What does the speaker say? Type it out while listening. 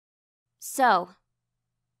So,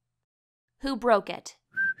 who broke it?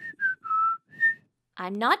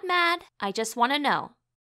 I'm not mad, I just want to know.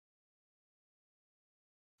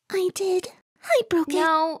 I did. I broke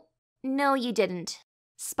it. No, you didn't.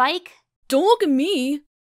 Spike? Don't look at me.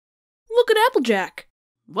 Look at Applejack.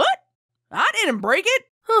 What? I didn't break it.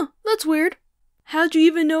 Huh, that's weird. How'd you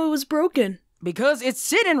even know it was broken? Because it's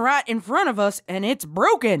sitting right in front of us and it's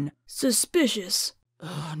broken. Suspicious.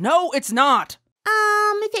 No, it's not.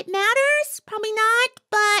 If it matters, probably not,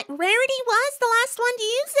 but Rarity was the last one to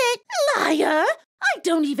use it. Liar! I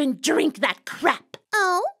don't even drink that crap.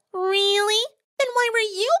 Oh, really? Then why were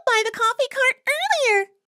you by the coffee cart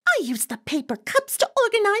earlier? I use the paper cups to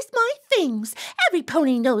organize my things. Every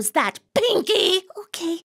pony knows that, Pinky!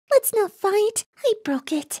 Okay, let's not fight. I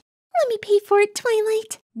broke it. Let me pay for it,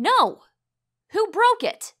 Twilight. No! Who broke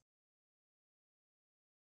it?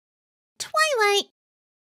 Twilight.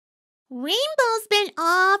 Rainbow's been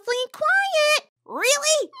awfully quiet.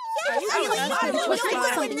 Really?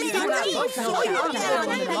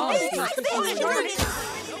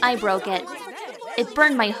 I broke it. It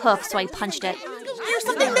burned my hoof, so I punched it. There's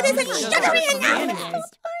something that isn't sugary enough!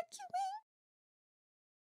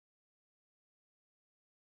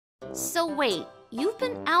 So wait, you've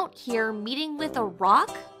been out here meeting with a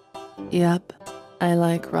rock? Yep, I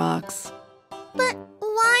like rocks. But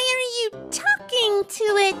why are you talking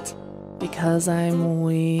to it? Because I'm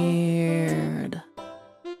weird.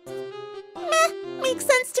 Meh, makes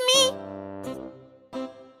sense to me.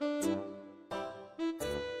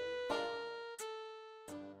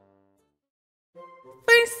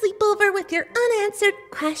 First sleepover with your unanswered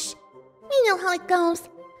crush. You know how it goes.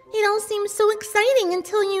 It all seems so exciting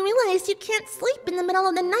until you realize you can't sleep in the middle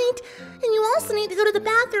of the night, and you also need to go to the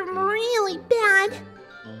bathroom really bad.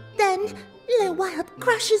 Then, Le Wild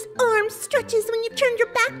Crush's arm stretches when you turn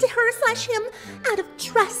your back to her/him out of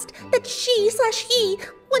trust that she/he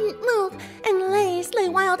wouldn't move and lays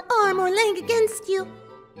Le Wild arm or leg against you.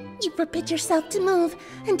 You forbid yourself to move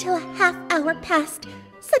until a half hour passed.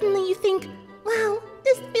 Suddenly you think, wow,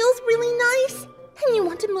 this feels really nice, and you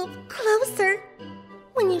want to move closer.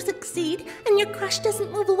 When you succeed and your crush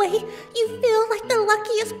doesn't move away, you feel like the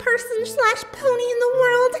luckiest person/pony in the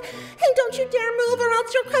world. And don't you dare move or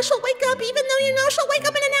else your crush will wake up, even though you know she'll wake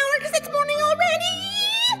up in an hour because it's morning already.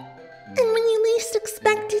 And when you least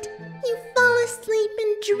expect it, you fall asleep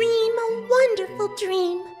and dream a wonderful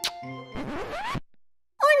dream.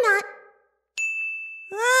 Or not.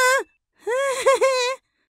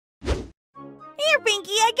 Here,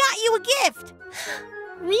 Pinky, I got you a gift.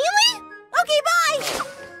 Really? Okay, bye!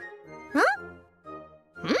 Huh?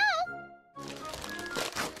 No!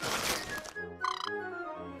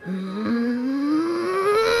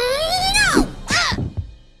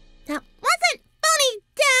 That wasn't funny,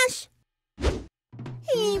 Dash!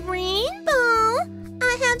 Hey, Rainbow!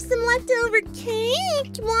 I have some leftover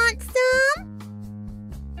cake. Want some?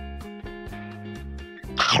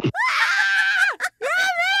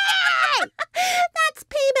 That's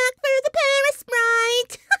payback for the Paris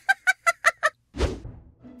Sprite!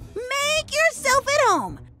 Make yourself at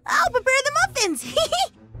home. I'll prepare the muffins.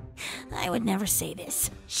 I would never say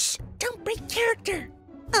this. Shh, don't break character.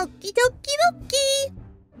 Okie dokie dokie.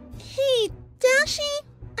 Hey, Dashy,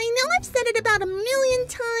 I know I've said it about 1,000,000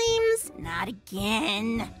 times. Not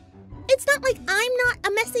again. It's not like I'm not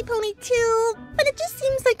a messy pony too, but it just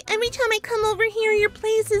seems like every time I come over here, your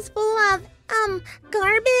place is full of,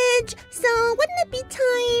 garbage. So wouldn't it be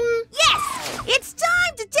time? Yes! It's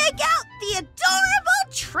time to take out the adorable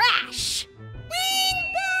trash!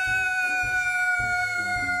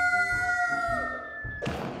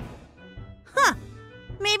 Huh.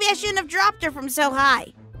 Maybe I shouldn't have dropped her from so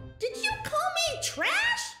high. Did you call me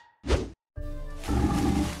trash?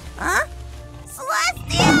 Huh?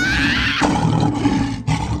 Celestia!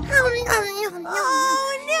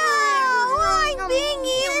 Oh no! I'm being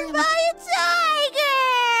eaten by a tiger!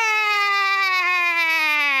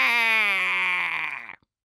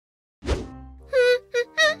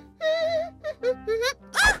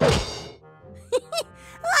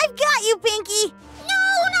 I've got you, Pinky! No,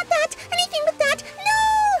 not that! Anything but that! No!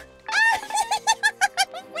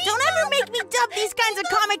 Don't ever make me dub these kinds of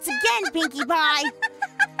comics again, Pinkie Pie!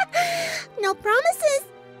 No promises.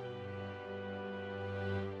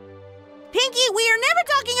 Pinky, we are never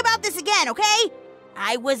talking about this again, okay?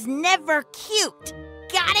 I was never cute.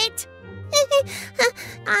 Got it?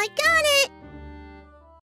 I got it.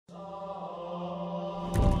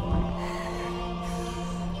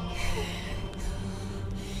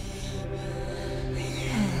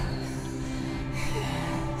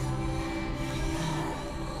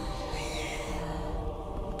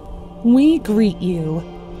 We greet you,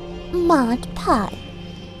 Magpie.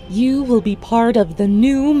 You will be part of the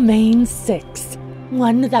new main six,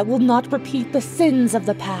 one that will not repeat the sins of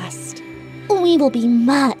the past. We will be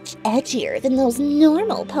much edgier than those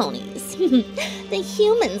normal ponies. The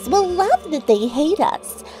humans will love that they hate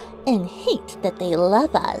us, and hate that they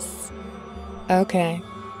love us. Okay,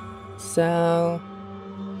 so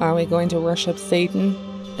are we going to worship Satan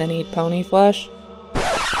and eat pony flesh?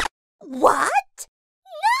 What?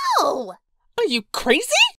 No! Are you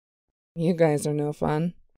crazy? You guys are no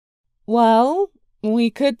fun. Well, we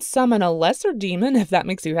could summon a lesser demon if that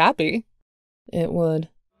makes you happy. It would.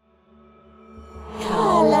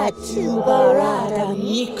 Kalatubarada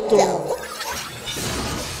Nikto.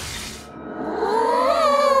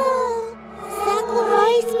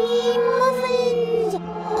 Sacrifice me muffins,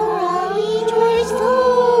 or I'll eat your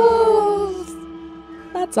souls.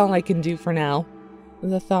 That's all I can do for now.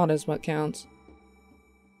 The thought is what counts.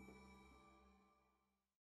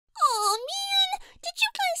 Aw, man! Did you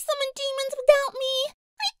guys summon demons without me?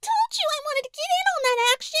 I told you I wanted to get in on that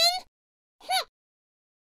action!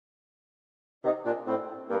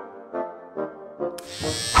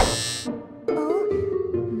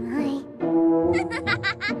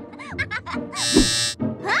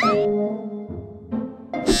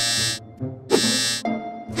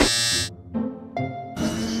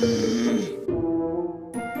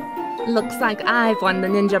 Looks like I've won the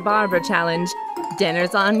Ninja Barber Challenge.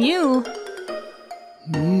 Dinner's on you.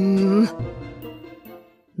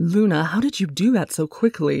 Luna, how did you do that so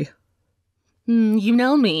quickly? You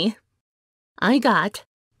know me. I got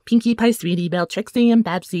Pinkie Pie, Sweetie Belle, Trixie and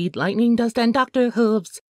Babsy, Lightning Dust and Dr.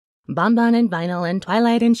 Hooves, Bonbon and Vinyl and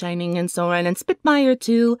Twilight and Shining and Soren and Spitfire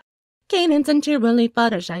too, Cadence and Cheerily,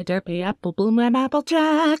 Fluttershy, Derpy, Apple Bloom and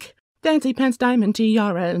Applejack, Fancy Pants, Diamond,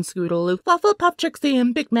 Tiara and Scootaloo, Waffle Puff, Trixie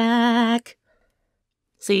and Big Mac.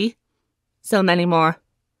 See? So many more.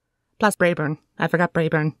 Plus Brayburn. I forgot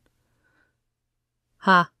Brayburn.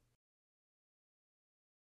 Ha.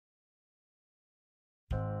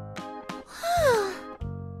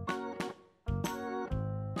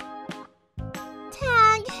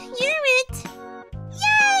 Tag, you're it!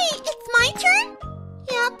 Yay! It's my turn?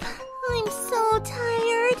 Yep, I'm so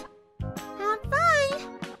tired. Have fun!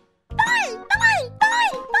 Fun!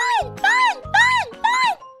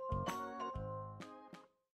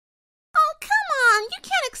 Oh, come on! You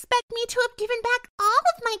can't expect me to have given back all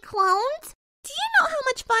of my clones! Do you know how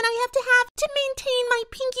much fun I have to maintain my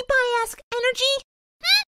Pinkie Pie-esque energy?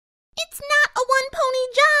 It's not a one-pony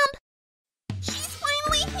job! She's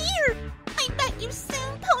finally here! I bet you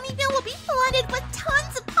soon Ponyville will be flooded with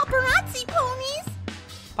tons of paparazzi ponies!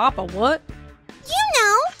 Papa, what? You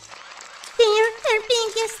know! They're her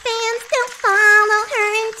biggest fans. They'll follow her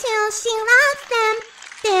until she loves them.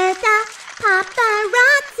 They're the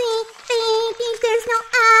paparazzi. Baby, there's no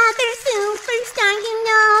other superstar. You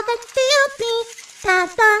know that they'll be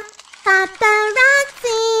paparazzi.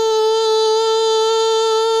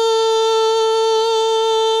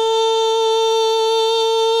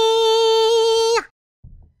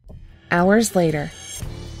 Hours later.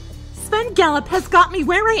 Sven Gallop has got me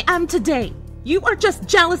where I am today. You are just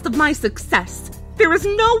jealous of my success. There is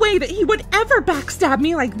no way that he would ever backstab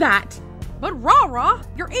me like that. But Rah-Rah,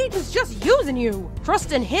 your agent's just using you.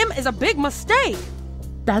 Trusting him is a big mistake.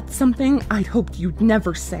 That's something I'd hoped you'd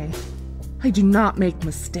never say. I do not make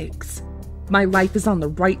mistakes. My life is on the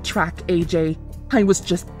right track, AJ. I was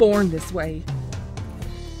just born this way.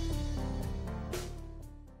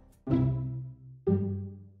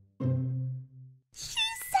 She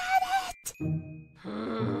said it!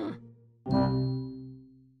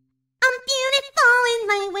 I'm beautiful in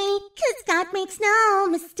my way, 'cause God makes no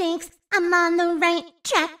mistakes. I'm on the right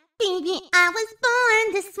track, baby, I was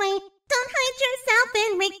born this way. Don't hide yourself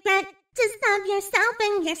in regret, just love yourself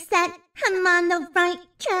and you're set. I'm on the right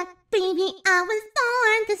track, baby, I was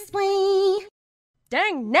born this way.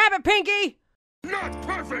 Dang nabbit, Pinkie! Not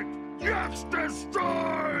perfect! Yes,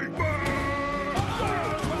 destroy!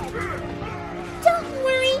 Don't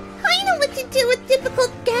worry, I know what to do with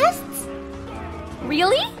difficult guests.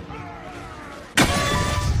 Really?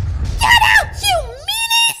 Get out, you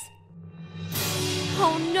meanies!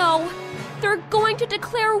 Oh no! They're going to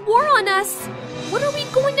declare war on us! What are we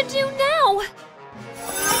going to do now?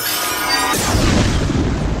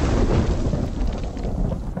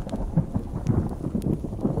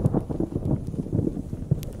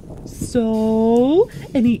 So,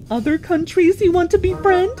 any other countries you want to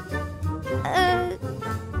befriend?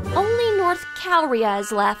 Only North Calria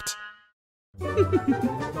is left.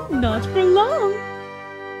 Not for long.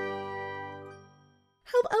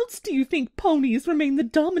 How else do you think ponies remain the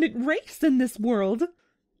dominant race in this world?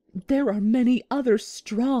 There are many other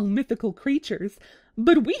strong mythical creatures,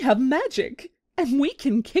 but we have magic, and we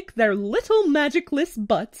can kick their little magicless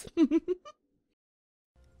butts.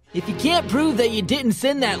 If you can't prove that you didn't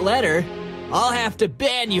send that letter, I'll have to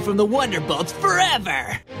ban you from the Wonderbolts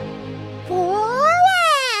forever! Forever!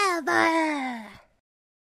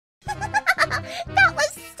 That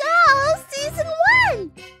was Style Season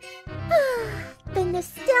 1! The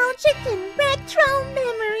nostalgic and retro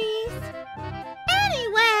memories.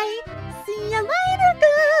 Anyway, see you later,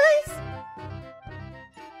 guys!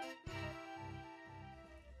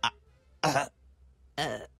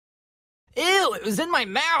 Ew, it was in my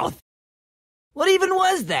mouth! What even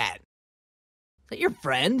was that? Is that your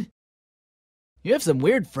friend? You have some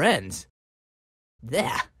weird friends.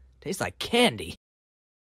 Blech, tastes like candy.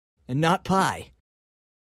 And not pie.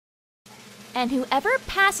 And whoever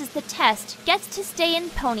passes the test gets to stay in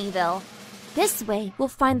Ponyville. This way, we'll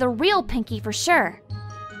find the real Pinky for sure.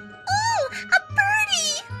 Ooh, a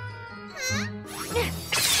birdie!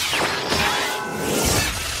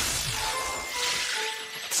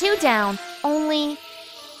 Two down, only...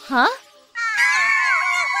 Huh?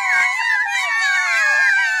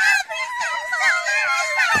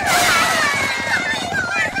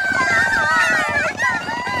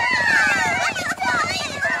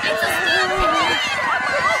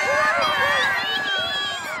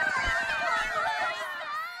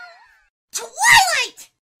 Twilight!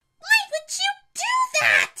 Why would you do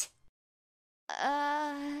that?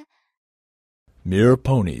 Mere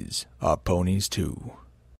ponies are ponies too.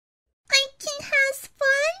 Pinky has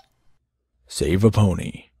fun? Save a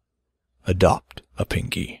pony. Adopt a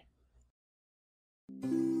Pinky. Oh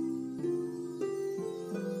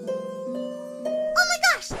my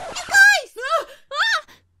gosh, you guys!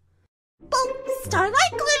 Both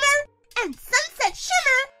Starlight Glimmer and Sunset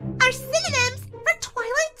Shimmer are synonyms for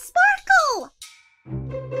Twilight Sparkle!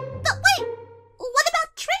 But wait, what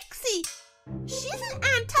about Trixie? She's an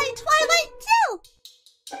anti-Twilight too!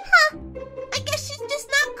 Huh, I guess she's just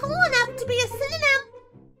not cool enough to be a synonym.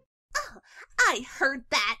 Oh, I heard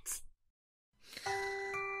that.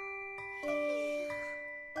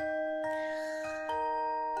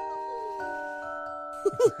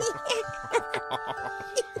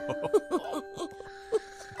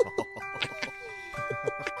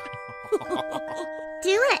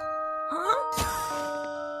 Do it. Huh?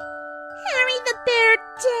 Harry the Bear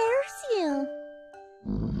dares you.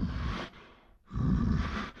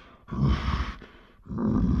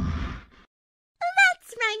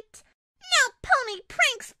 That's right. No pony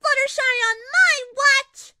pranks Fluttershy on my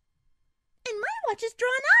watch. And my watch is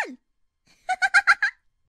drawn on.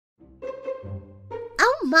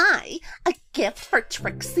 Oh my, a gift for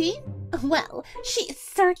Trixie? Well, she is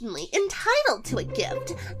certainly entitled to a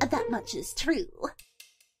gift. That much is true.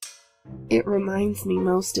 It reminds me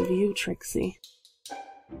most of you, Trixie.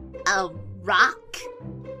 A rock?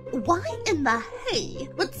 Why in the hay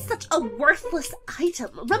would such a worthless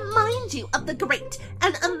item remind you of the great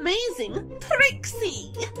and amazing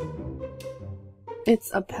Trixie?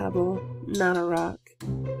 It's a pebble, not a rock.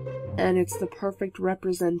 And it's the perfect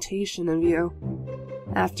representation of you.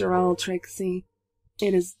 After all, Trixie,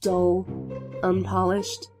 it is dull,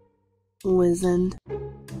 unpolished, wizened,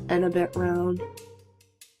 and a bit round.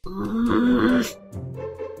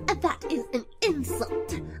 That is an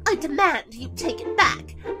insult. I demand you take it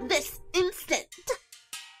back this instant.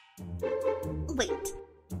 Wait,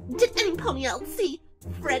 did any pony else see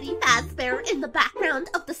Freddy Fazbear in the background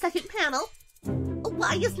of the second panel?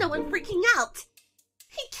 Why is no one freaking out?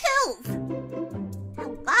 He kills!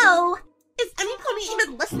 Hello? Is any pony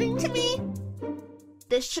even listening to me?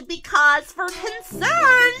 This should be cause for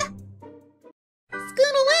concern!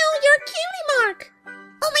 Scootaloo, your cutie mark!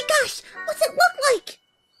 Oh my gosh, what's it look like?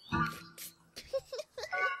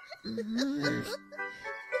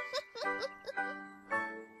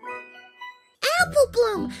 Apple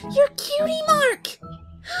Bloom, your cutie mark!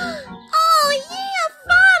 Oh yeah,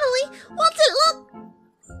 finally! What's it look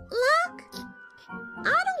like? I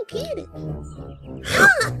don't get it.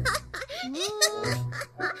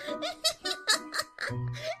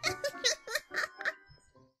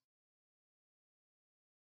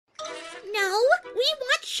 No, we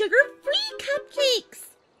want sugar-free cupcakes.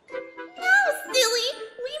 No, silly.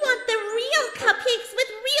 We want the real cupcakes with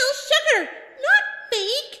real sugar, not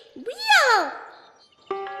fake, real.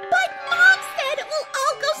 But Mom said it will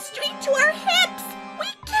all go straight to our hips. We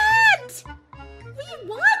can't. We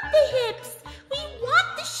want the hips. We want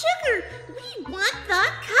the sugar. We want the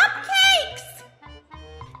cupcakes.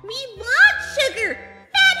 We want sugar.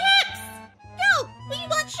 Fat hips. No, we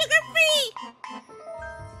want sugar-free.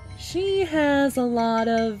 She has a lot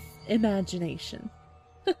of imagination.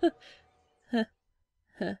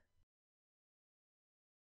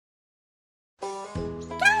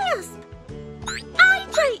 Gasp!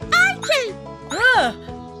 IJ! Ugh!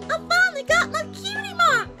 I finally got my cutie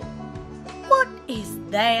mark! What is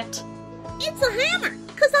that? It's a hammer,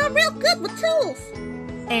 'cause I'm real good with tools.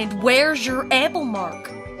 And where's your apple mark?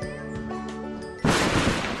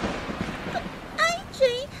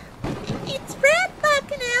 IJ, it's red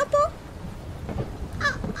like an apple.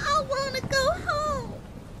 I want to go home.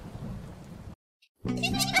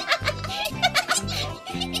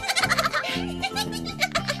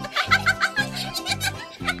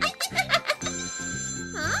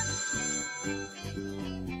 Huh?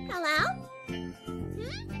 Hello?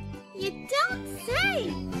 You don't say.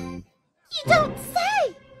 You don't say.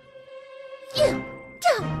 You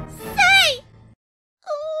don't say.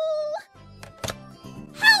 Oh.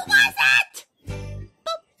 How was it?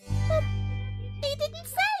 They didn't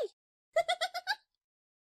say.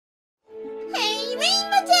 Hey,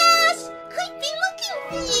 Rainbow Dash! I've been looking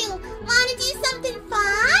for you. Wanna do something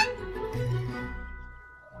fun?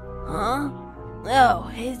 Huh? Oh,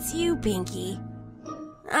 it's you, Pinky.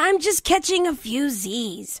 I'm just catching a few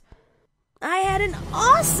Z's. I had an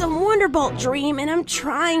awesome Wonderbolt dream and I'm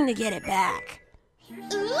trying to get it back.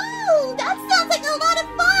 Ooh, that sounds like a lot of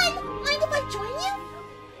fun. Mind if I join you?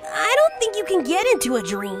 I don't think you can get into a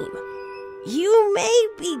dream. You may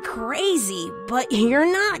be crazy, but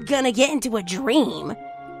you're not gonna get into a dream.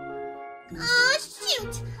 Aw,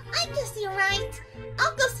 shoot. I guess you're right.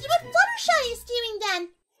 I'll go see what Fluttershy is doing then.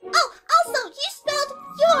 Oh, also, you spelled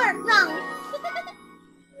 "your" wrong.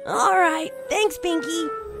 Alright, thanks, Pinky.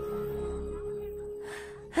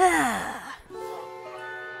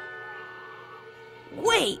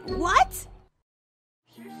 Wait, what?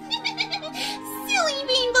 Silly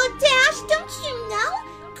Rainbow Dash, don't you know?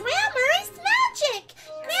 Grammar is magic.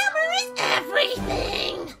 Grammar is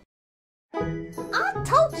everything. I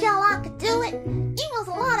told y'all I could do it. It was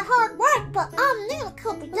a lot of hard work, but I knew it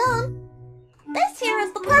could be done. This here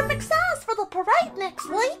is the perfect size for the parade next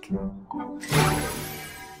week.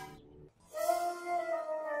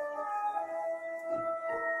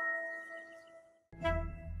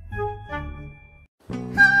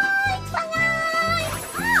 Hi, Twilight!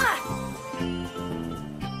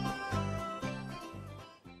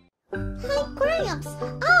 Hey, Gramps,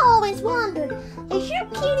 I always wondered, is your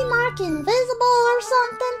cutie mark invisible or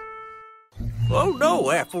something? Oh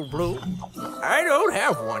no, Apple Bloom. I don't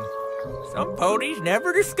have one. Some ponies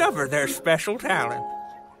never discover their special talent.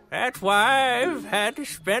 That's why I've had to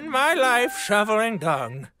spend my life shoveling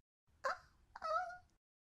dung.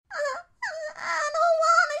 I don't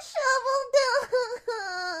want to shovel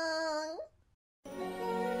dung.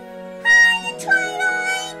 Hi,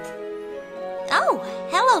 Twilight! Oh,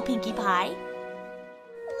 hello, Pinkie Pie.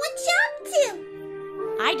 What you up to?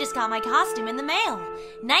 I just got my costume in the mail.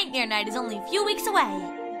 Nightmare Night is only a few weeks away.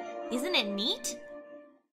 Isn't it neat?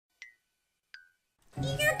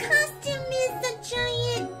 Your costume is a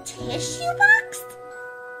giant tissue box?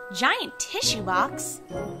 Giant tissue box?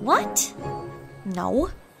 What? No.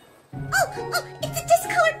 Oh, it's a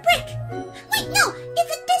discolored brick. Wait, no,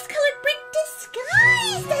 it's a discolored brick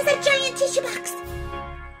disguised as a giant tissue box.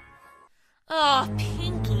 Oh,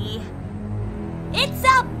 Pinky. It's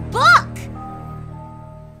a book!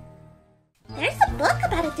 There's a book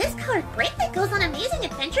about a discolored brick that goes on amazing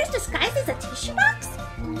adventures disguised as a tissue box?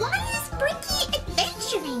 Why is Bricky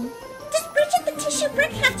adventuring? Does Bridget the tissue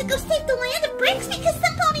brick have to go save the land of bricks because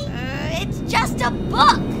some pony... It's just a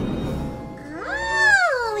book!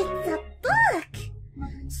 Oh, it's a book.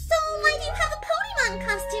 So why do you have a Pokemon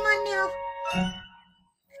costume on now?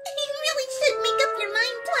 You really should make up your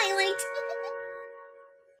mind, Twilight.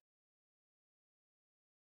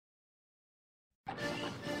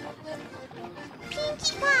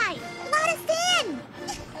 Pinkie Pie, let us in!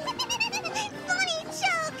 Funny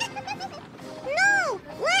joke! No,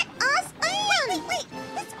 let us in! Wait,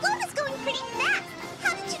 this phone is going pretty fast.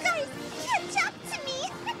 How did you guys catch up to me?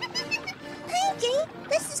 Pinkie,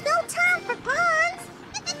 this is no time for puns.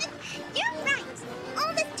 You're right.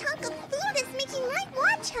 All this talk of food is making my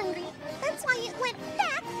watch hungry. That's why it went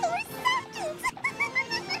back 4 seconds.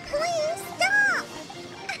 Please stop.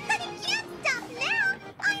 I can't stop now.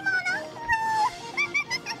 I'm on a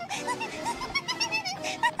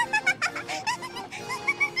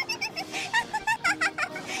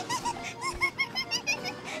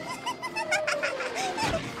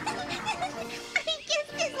I guess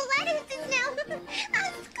this lettuce is now a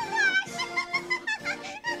squash.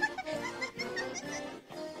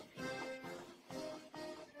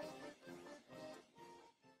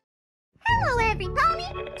 Hello, every pony.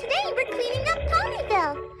 Today we're cleaning up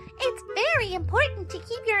Ponyville. It's very very important to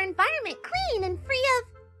keep your environment clean and free of...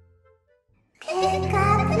 Good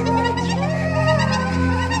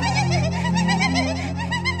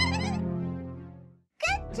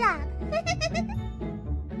job.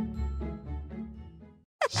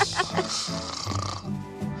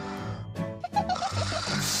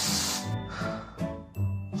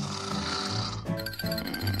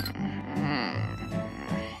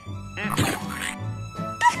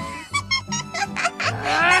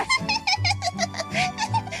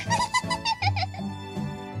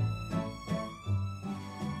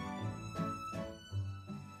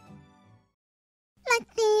 Let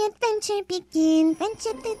the adventure begin.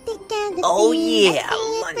 Friendship they gather. Oh, in. yeah,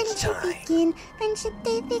 Let the adventure lunchtime. begin. Friendship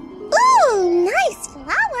they Ooh, nice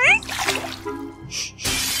flowers.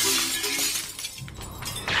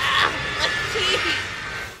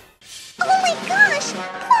 Oh my gosh,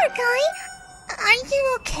 poor guy. Are you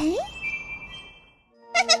okay?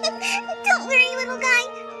 Don't worry, little guy.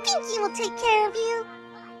 Pinky will take care of you.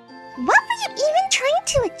 What were you even trying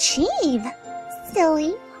to achieve?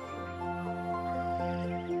 Silly.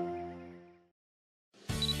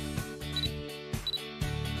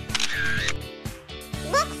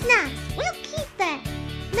 Looks nice. We'll keep that.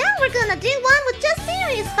 Now we're gonna do one with just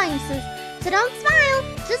serious faces. So don't smile.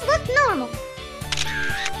 Just look normal.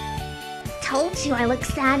 Told you I look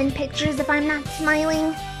sad in pictures if I'm not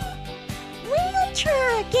smiling. We'll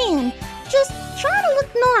try again. Just try to look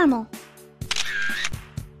normal.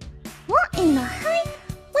 What in the heck?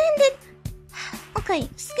 When did... Okay,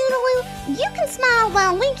 Scootaloo, you can smile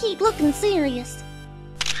while we keep looking serious.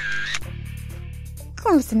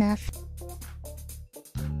 Close enough.